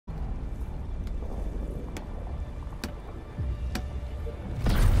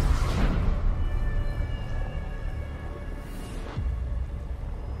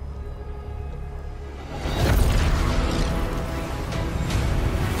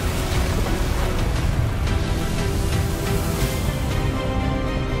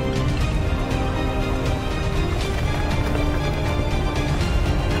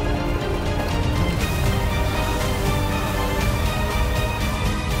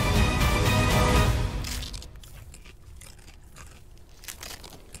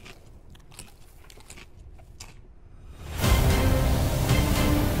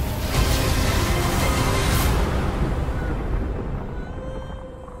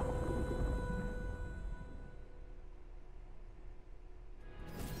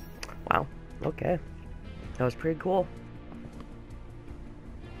Okay. That was pretty cool.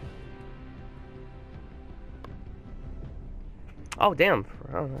 Oh, damn.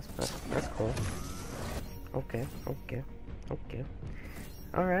 Oh, that's cool. Okay, okay, okay.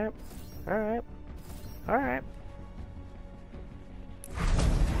 Alright. Alright. Alright.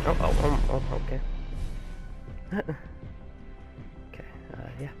 Okay. Okay,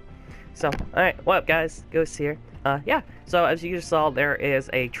 yeah. So, alright, what up, guys? Ghost here. Yeah, so as you just saw, there is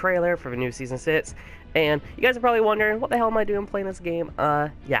a trailer for the new Season 6, and you guys are probably wondering, what the hell am I doing playing this game?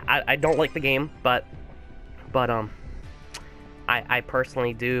 Yeah, I don't like the game, but I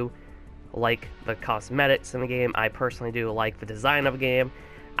personally do like the cosmetics in the game. I personally do like the design of the game.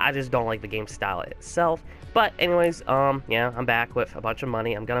 I just don't like the game style itself. But anyways, yeah, I'm back with a bunch of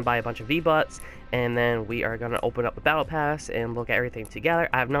money. I'm gonna buy a bunch of V-Bucks, and then we are gonna open up the Battle Pass and look at everything together.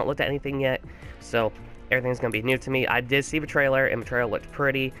 I have not looked at anything yet, so everything's gonna be new to me. I did see the trailer, and the trailer looked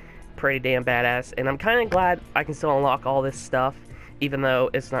pretty damn badass, and I'm kind of glad I can still unlock all this stuff, even though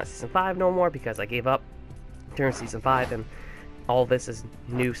it's not Season 5 no more, because I gave up during Season 5, and all this is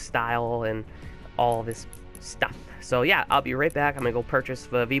new style and all this stuff. So yeah, I'll be right back. I'm gonna go purchase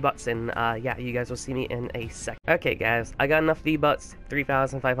the V-Bucks, and yeah, you guys will see me in a sec. Okay guys, I got enough V-Bucks,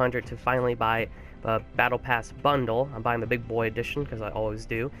 3,500, to finally buy the Battle Pass bundle. I'm buying the Big Boy edition, because I always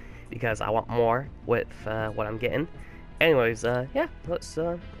do, because I want more with what I'm getting. Anyways, yeah, let's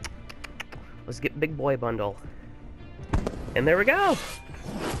get Big Boy bundle. And there we go!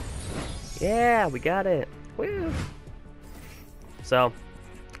 Yeah, we got it! Woo! So,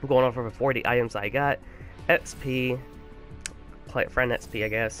 I'm going over the 40 items I got. XP, friend XP, I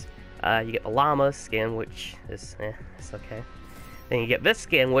guess. You get the llama skin, which is, it's okay. Then you get this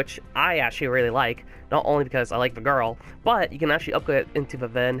skin, which I actually really like, not only because I like the girl, but you can actually upgrade it into the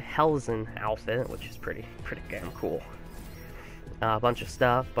Van Helsing outfit, which is pretty damn cool. A bunch of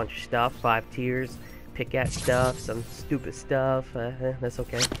stuff, 5 tiers, pickaxe stuff, some stupid stuff, that's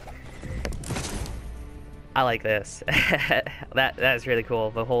okay. I like this. that is really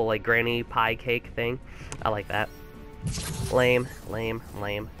cool. The whole like granny pie cake thing. I like that. Lame.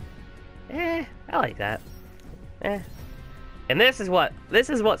 I like that. And this is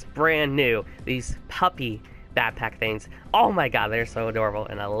what's brand new. These puppy backpack things. Oh my god, they're so adorable,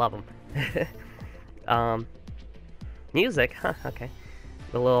 and I love them. Music, huh? Okay.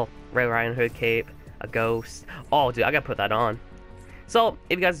 The little Red Riding Hood cape, a ghost. Oh, dude, I gotta put that on. So,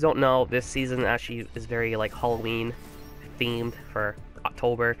 if you guys don't know, this season actually is very, like, Halloween themed for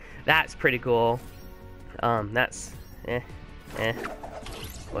October. That's pretty cool. That's,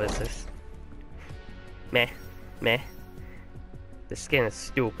 What is this? Meh. The skin is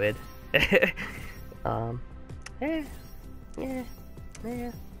stupid.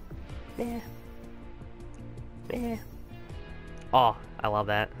 Oh, I love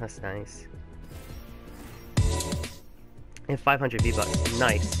that. That's nice. And 500 V-Bucks.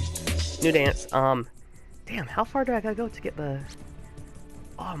 Nice. New dance. Damn, how far do I gotta go to get the...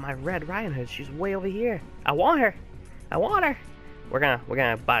 Oh, my Red Riding Hood. She's way over here. I want her. We're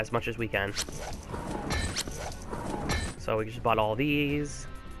gonna buy as much as we can. So we just bought all these.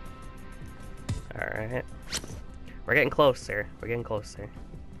 Alright. We're getting closer.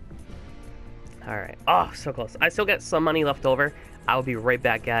 Alright. Oh, so close. I still got some money left over. I'll be right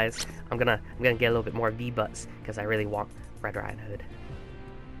back, guys. I'm gonna get a little bit more V-Bucks, because I really want Red Riding Hood.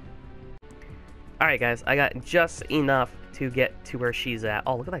 Alright guys, I got just enough to get to where she's at.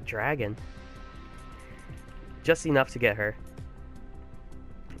 Oh, look at that dragon. Just enough to get her.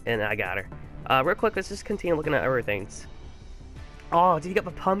 And I got her. Real quick, let's just continue looking at other things. Oh, did you get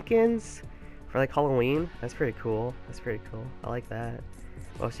the pumpkins? For like Halloween? That's pretty cool. I like that.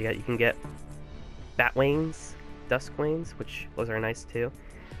 What else you got? You can get bat wings, dusk wings, which those are nice too.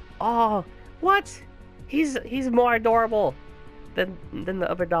 Oh, what? He's more adorable than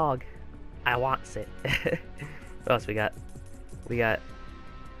the other dog. I wants it. What else we got? We got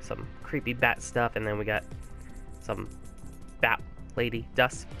some creepy bat stuff, and then we got some bat lady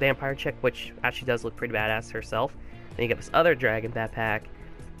dust vampire chick, which actually does look pretty badass herself. Then you get this other dragon backpack,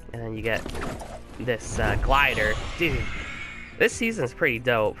 and then you get this glider. Dude, this season's pretty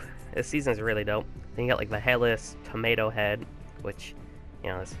dope. This season's really dope. Then you got like the headless tomato head, which, you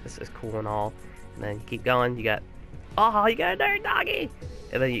know, this is cool and all. And then you keep going, you got, oh, you got a nerd doggy!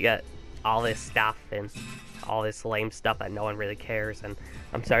 And then you got all this stuff and all this lame stuff that no one really cares. And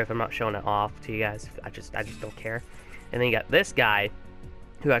I'm sorry if I'm not showing it off to you guys. I just don't care. And then you got this guy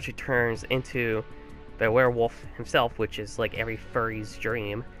who actually turns into the werewolf himself, which is like every furry's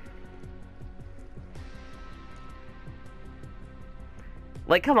dream.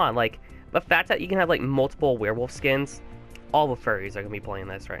 Like, come on, like, the fact that you can have like multiple werewolf skins, all the furries are gonna be playing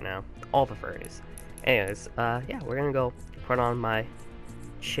this right now. All the furries. Anyways, yeah, we're gonna go put on my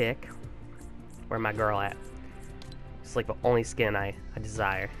chick. Where my girl at? It's like the only skin I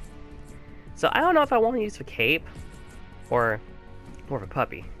desire. So I don't know if I want to use a cape or more of a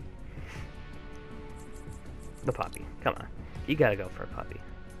puppy. The puppy. Come on. You gotta go for a puppy.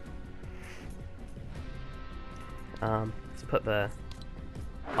 Let's put the...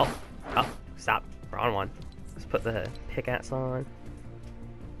 Oh, stop. Wrong one. Let's put the pickaxe on.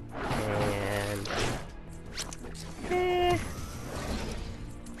 And... I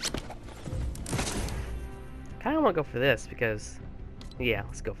kinda wanna go for this because... Yeah,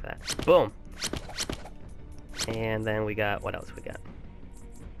 let's go for that. Boom! And then we got... What else we got?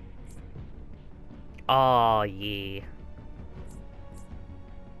 Oh, yeah.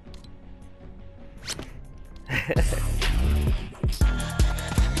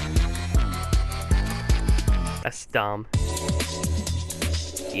 That's dumb.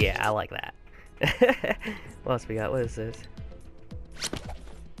 Yeah, I like that. What else we got? What is this?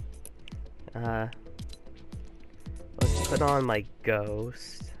 Let's put on my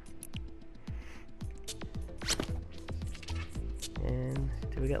ghost. And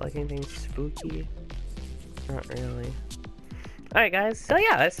do we get like anything spooky? Not really. Alright guys, so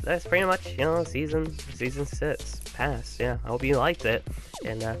yeah, that's pretty much, you know, season 6 passed. Yeah, I hope you liked it.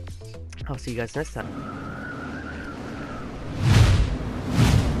 And I'll see you guys next time.